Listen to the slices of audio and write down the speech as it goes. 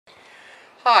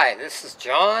Hi, this is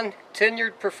John,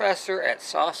 tenured professor at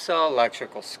Soft Cell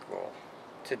Electrical School.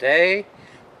 Today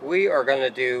we are going to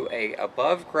do a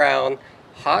above ground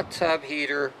hot tub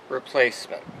heater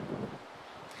replacement.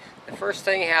 The first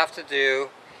thing you have to do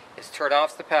is turn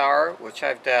off the power, which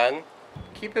I've done.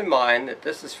 Keep in mind that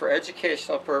this is for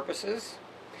educational purposes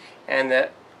and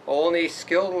that only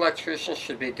skilled electricians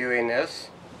should be doing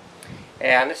this.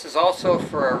 And this is also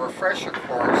for a refresher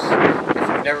course if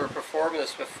you've never performed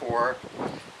this before,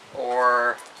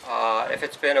 or if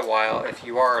it's been a while if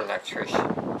you are an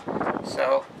electrician.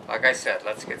 So, like I said,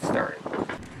 let's get started.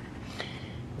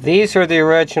 These are the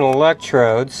original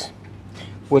electrodes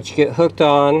which get hooked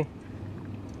on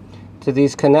to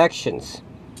these connections.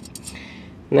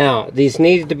 Now, these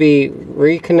need to be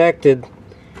reconnected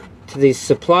to these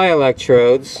supply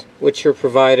electrodes which are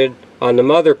provided on the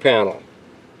mother panel.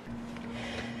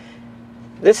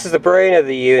 This is the brain of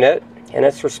the unit, and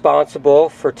it's responsible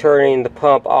for turning the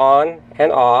pump on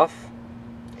and off.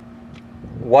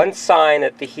 One sign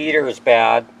that the heater is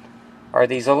bad are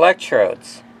these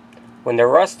electrodes. When they're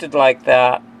rusted like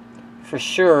that, for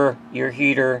sure your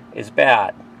heater is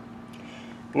bad.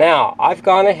 Now, I've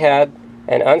gone ahead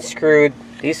and unscrewed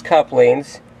these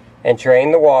couplings and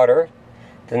drained the water.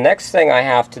 The next thing I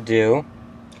have to do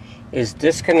is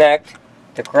disconnect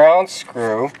the ground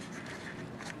screw,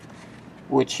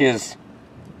 which is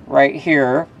right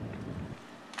here,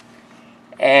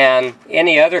 and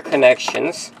any other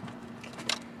connections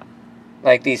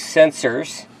like these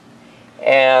sensors,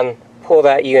 and pull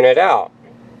that unit out.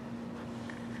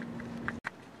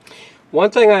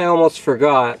 One thing I almost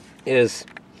forgot is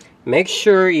make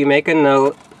sure you make a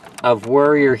note of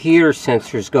where your heater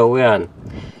sensors go in.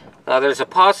 Now, there's a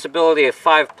possibility of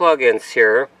 5 plug-ins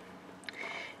here,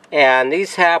 and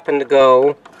these happen to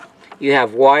go, you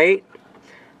have white,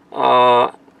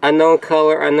 unknown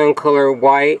color,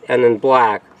 white, and then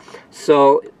black.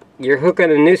 So you're hooking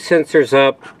the new sensors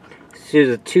up to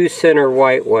the 2 center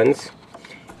white ones,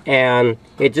 and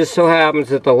it just so happens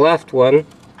that the left one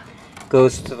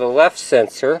goes to the left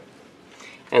sensor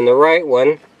and the right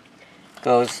one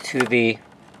goes to the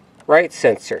right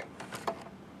sensor.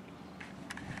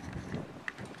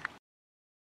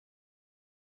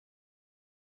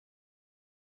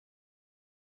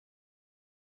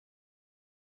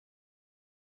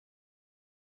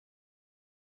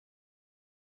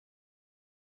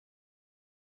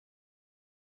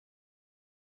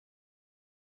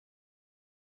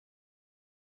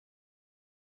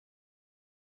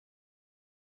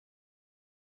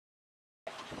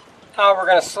 Now we're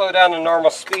going to slow down to normal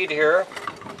speed here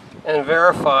and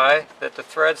verify that the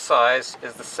thread size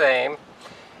is the same,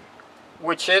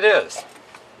 which it is.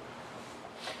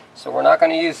 So we're not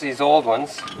going to use these old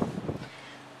ones.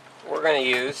 We're going to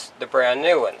use the brand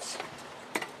new ones.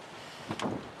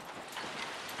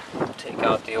 Take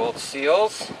out the old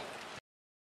seals.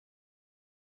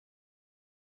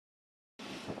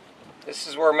 This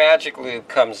is where Magic Lube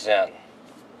comes in.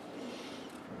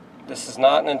 This is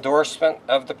not an endorsement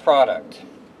of the product.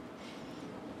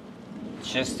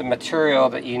 It's just the material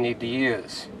that you need to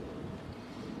use.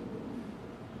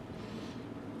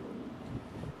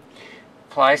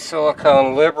 Apply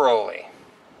silicone liberally,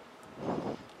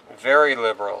 very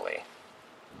liberally.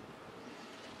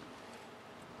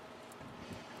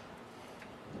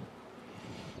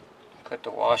 Put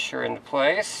the washer into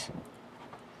place.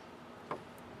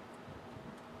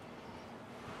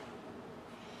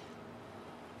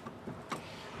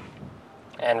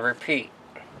 And repeat.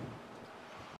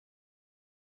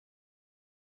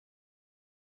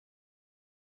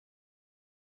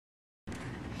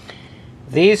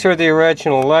 These are the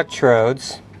original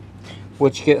electrodes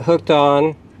which get hooked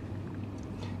on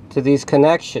to these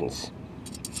connections.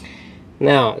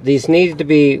 Now, these need to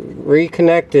be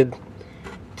reconnected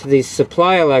to these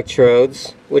supply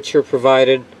electrodes which are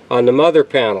provided on the mother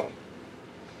panel.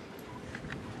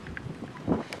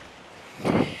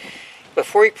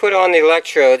 Before you put on the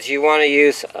electrodes, you want to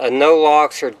use a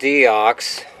Nolox or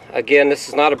Deox. Again, this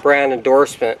is not a brand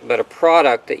endorsement, but a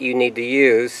product that you need to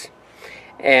use.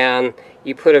 And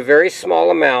you put a very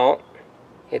small amount,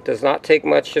 it does not take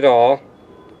much at all,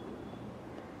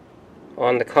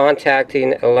 on the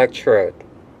contacting electrode.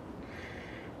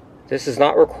 This is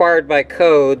not required by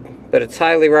code, but it's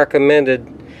highly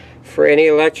recommended for any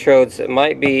electrodes that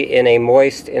might be in a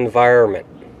moist environment.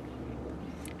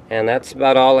 And that's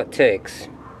about all it takes.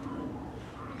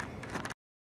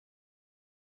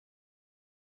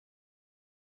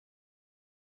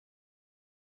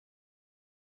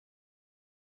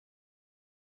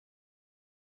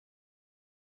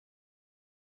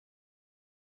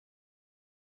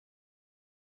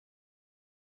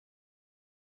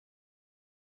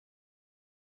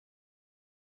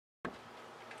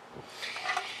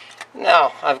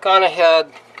 Now, I've gone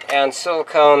ahead and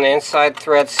silicone the inside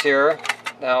threads here,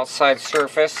 the outside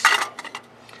surface.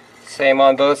 Same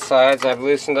on both sides. I've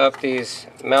loosened up these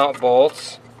mount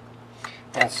bolts.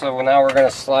 And so now we're going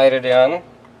to slide it in.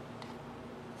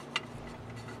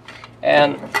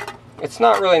 And it's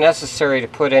not really necessary to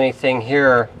put anything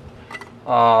here,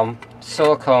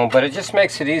 silicone, but it just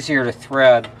makes it easier to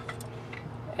thread.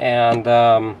 And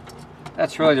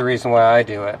that's really the reason why I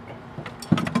do it.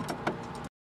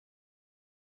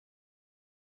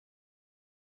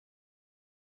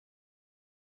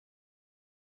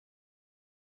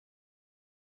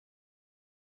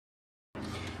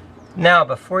 Now,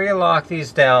 before you lock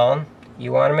these down,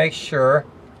 you want to make sure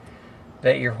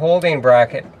that your holding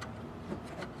bracket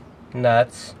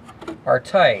nuts are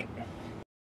tight.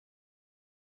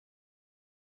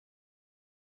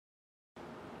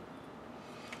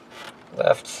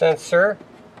 Left sensor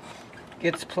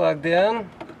gets plugged in.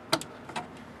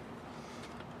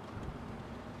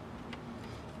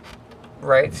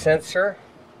 Right sensor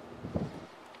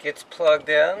gets plugged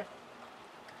in.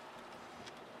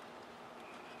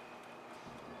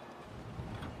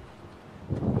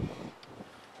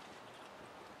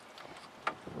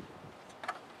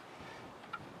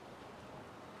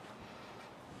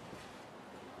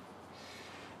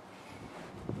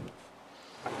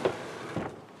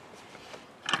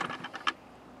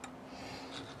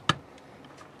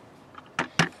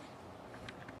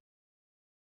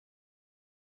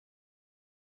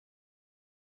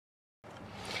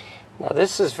 Now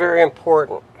this is very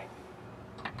important.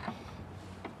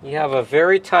 You have a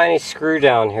very tiny screw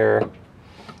down here,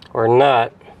 or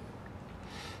nut,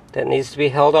 that needs to be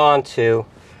held on to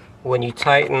when you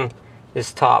tighten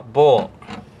this top bolt.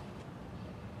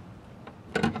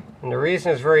 And the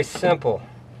reason is very simple.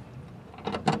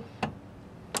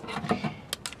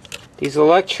 These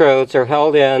electrodes are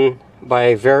held in by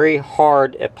a very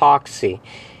hard epoxy,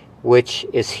 which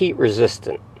is heat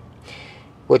resistant.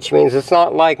 Which means it's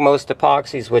not like most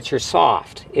epoxies, which are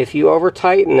soft. If you over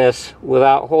tighten this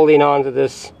without holding on to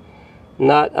this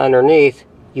nut underneath,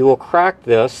 you will crack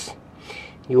this,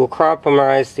 you will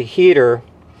compromise the heater,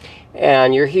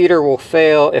 and your heater will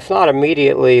fail, if not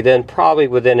immediately, then probably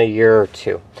within a year or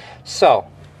two. So,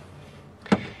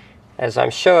 as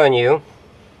I'm showing you,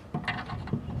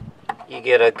 you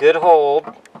get a good hold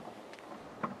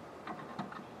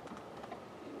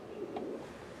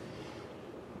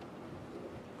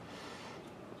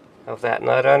of that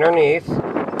nut underneath,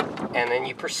 and then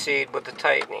you proceed with the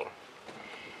tightening.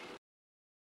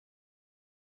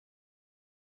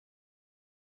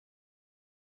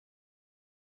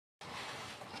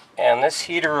 And this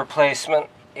heater replacement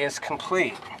is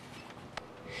complete.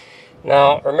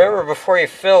 Now remember, before you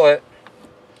fill it,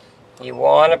 you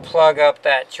want to plug up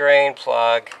that drain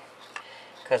plug,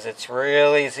 because it's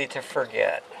real easy to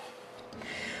forget.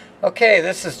 Okay,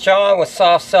 this is John with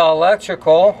Soft Cell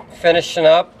Electrical, finishing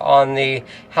up on the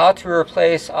how to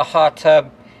replace a hot tub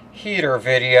heater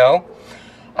video.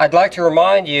 I'd like to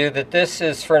remind you that this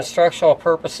is for instructional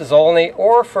purposes only,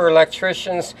 or for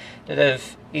electricians that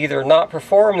have either not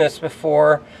performed this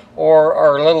before or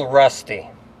are a little rusty.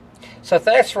 So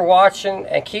thanks for watching,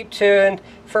 and keep tuned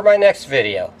for my next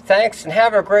video. Thanks, and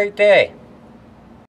have a great day.